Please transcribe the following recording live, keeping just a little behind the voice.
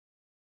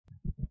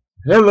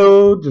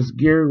Hello, this is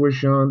Gary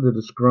Wishon, the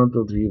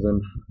disgruntled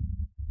heathen.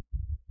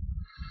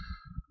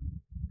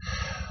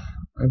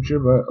 I'm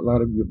sure a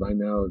lot of you by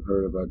now have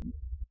heard about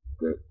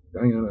the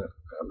Diana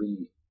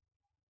Ali.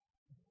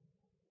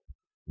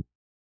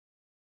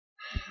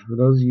 For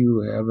those of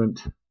you who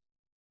haven't,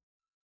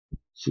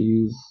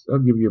 I'll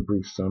give you a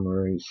brief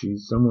summary.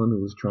 She's someone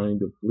who was trying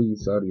to flee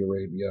Saudi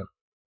Arabia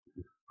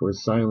for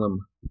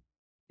asylum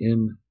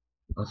in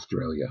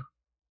Australia.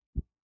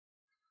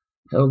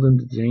 Held and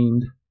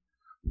detained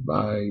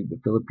by the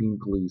Philippine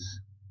police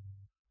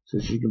so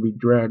she can be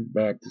dragged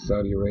back to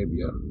Saudi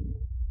Arabia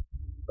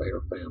by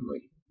her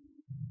family.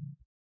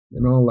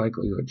 In all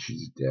likelihood,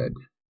 she's dead.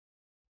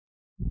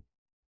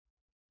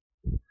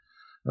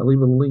 I'll leave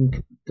a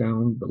link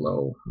down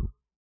below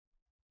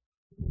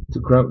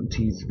to Kraut and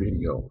T's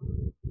video.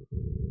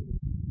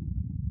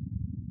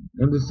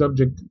 And the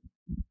subject,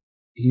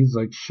 he's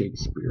like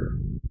Shakespeare.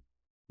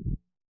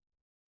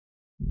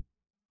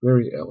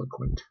 Very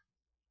eloquent,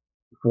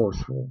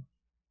 forceful.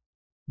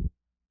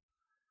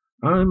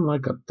 I'm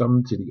like a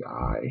thumb to the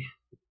eye.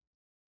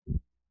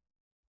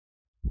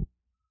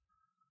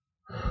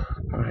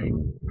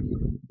 I'm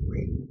feeling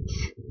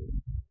rage.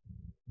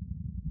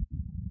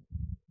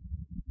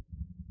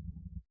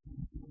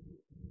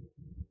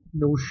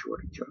 No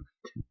shortage of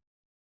it.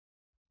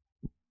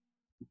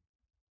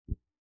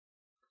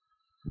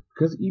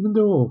 Because even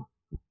though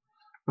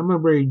I'm a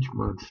rage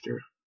monster,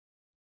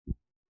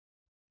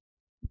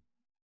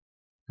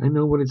 I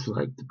know what it's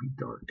like to be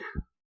dark.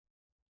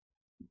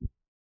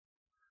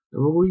 I've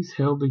always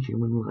held a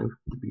human life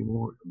to be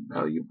more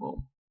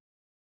valuable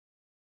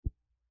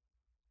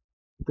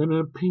than an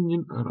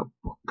opinion on a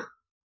book.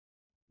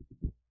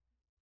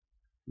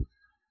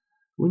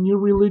 When your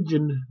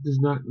religion does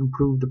not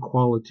improve the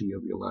quality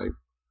of your life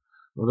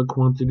or the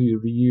quantity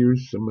of the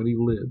years somebody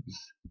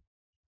lives,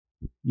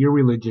 your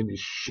religion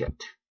is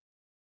shit.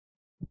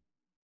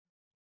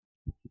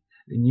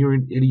 And you're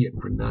an idiot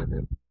for not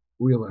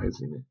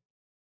realizing it.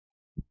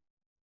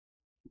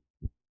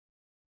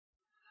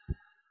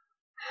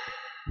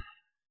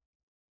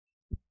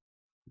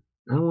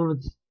 I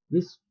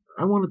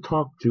want to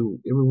talk to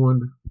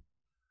everyone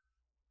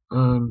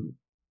on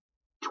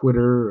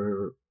Twitter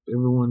or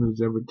everyone who's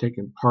ever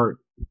taken part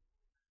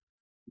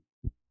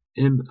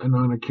in an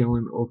honor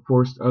killing or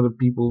forced other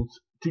people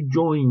to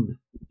join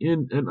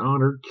in an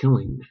honor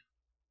killing.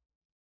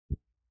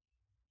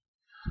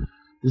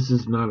 This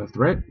is not a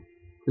threat.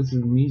 This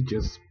is me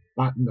just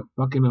spotting the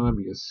fucking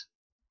obvious.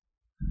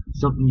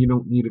 Something you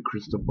don't need a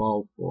crystal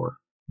ball for.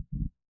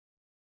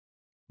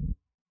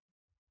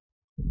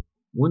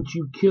 Once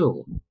you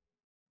kill,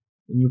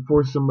 and you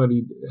force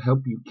somebody to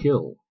help you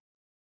kill,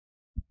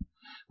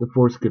 the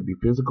force could be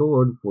physical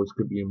or the force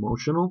could be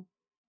emotional,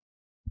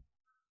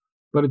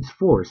 but it's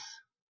force.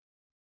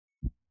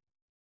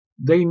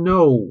 They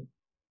know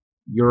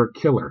you're a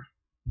killer.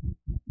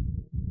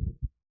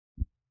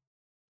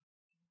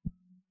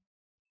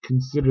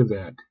 Consider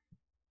that.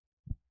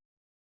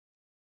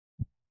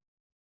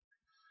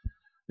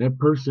 That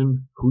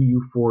person who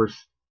you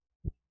forced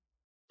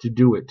to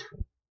do it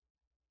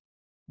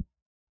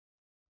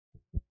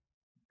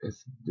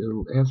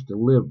has to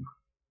live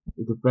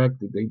with the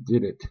fact that they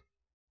did it.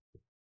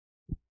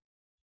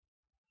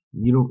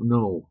 You don't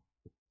know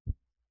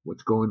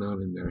what's going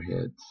on in their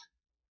heads.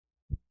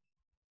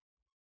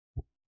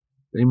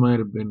 They might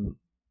have been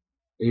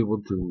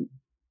able to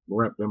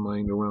wrap their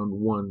mind around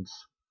once,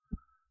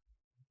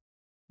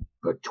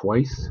 but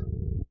twice?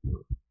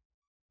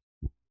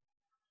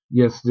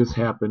 Yes, this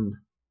happened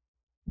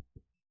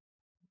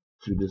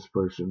to this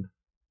person,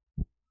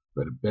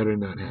 but it better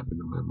not happen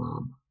to my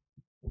mom,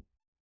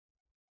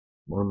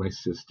 or my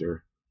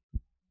sister,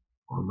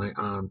 or my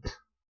aunt.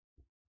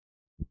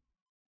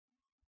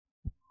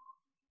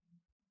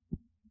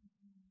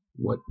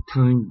 What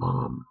time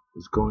bomb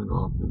is going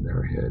off in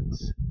their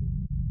heads?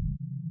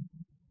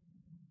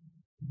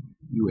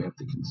 You have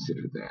to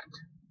consider that.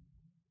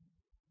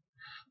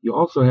 You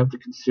also have to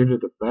consider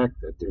the fact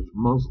that there's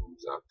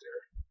Muslims out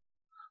there,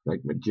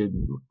 like Majid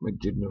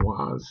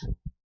Nawaz,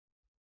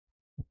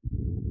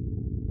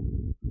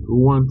 who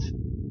want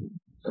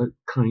a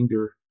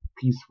kinder,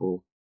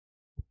 peaceful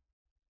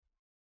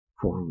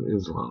form of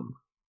Islam,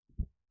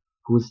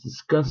 who is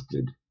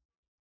disgusted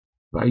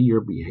by your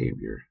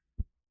behavior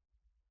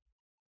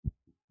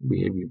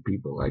of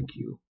people like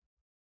you.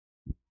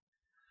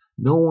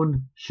 No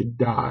one should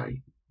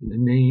die in the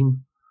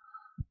name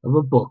of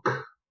a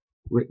book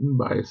written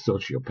by a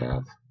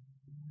sociopath,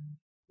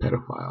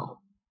 pedophile,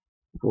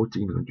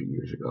 1400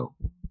 years ago.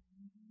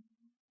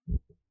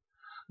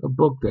 A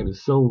book that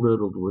is so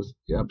riddled with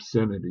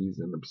obscenities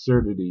and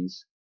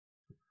absurdities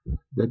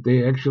that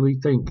they actually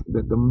think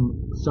that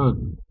the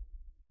sun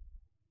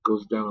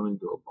goes down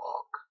into a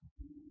bog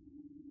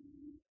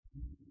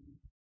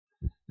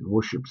and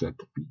worships at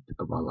the feet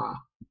of Allah,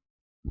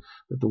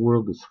 that the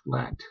world is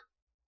flat.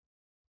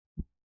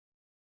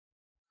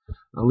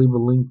 I'll leave a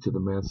link to the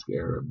Mask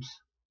Arabs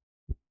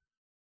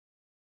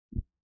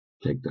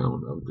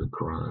takedown of the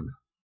Quran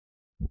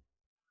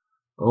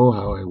Oh,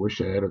 how I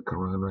wish I had a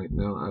Quran right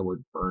now. I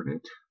would burn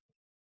it.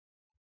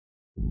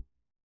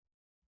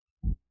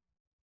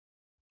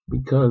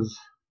 Because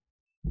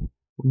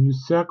when you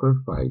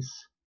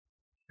sacrifice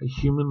a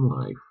human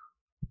life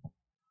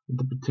with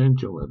the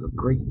potential of the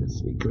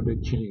greatness it could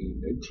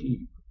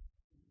achieve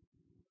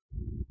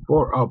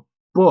for a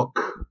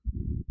book,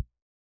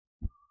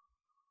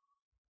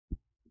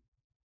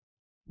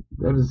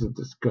 that is a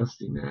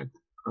disgusting act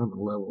on a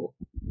level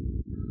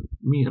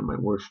me on my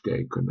worst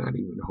day could not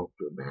even hope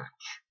to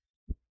match.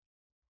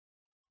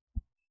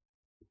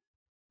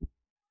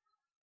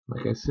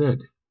 Like I said,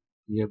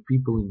 you have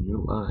people in your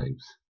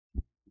lives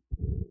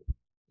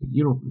that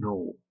you don't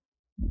know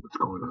what's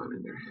going on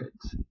in their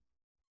heads.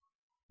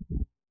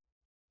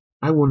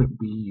 I wouldn't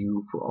be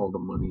you for all the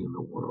money in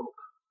the world,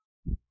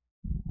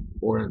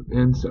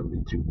 and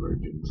 72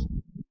 virgins.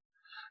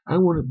 I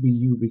wouldn't be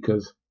you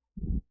because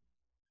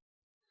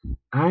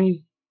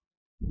I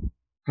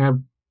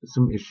have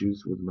some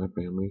issues with my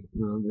family.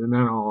 You know, they're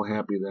not all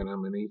happy that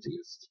I'm an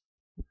atheist.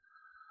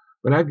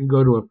 But I could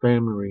go to a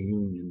family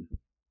reunion,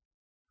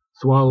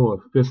 swallow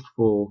a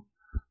fistful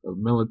of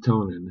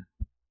melatonin,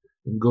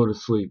 and go to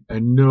sleep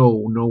and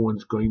know no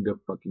one's going to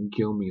fucking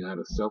kill me out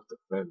of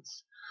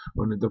self-defense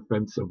or in the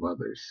defense of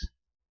others.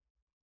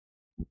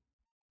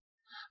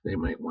 They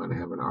might want to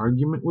have an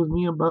argument with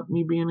me about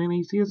me being an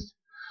atheist,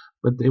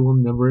 but they will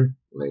never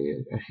lay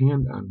a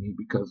hand on me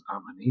because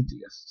I'm an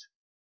atheist.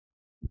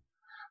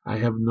 I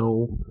have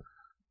no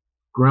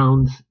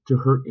grounds to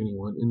hurt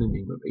anyone in the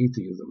name of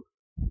atheism.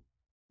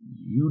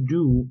 You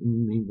do in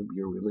the name of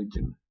your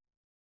religion.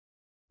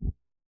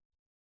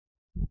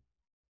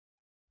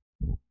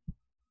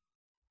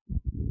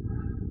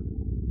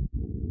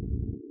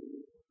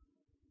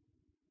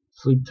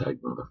 Sleep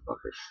tight,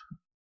 motherfuckers.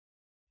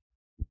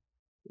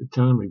 The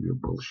time of your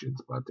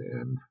bullshit's about to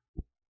end.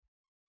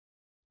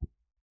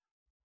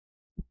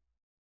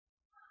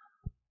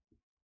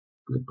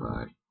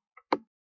 Goodbye.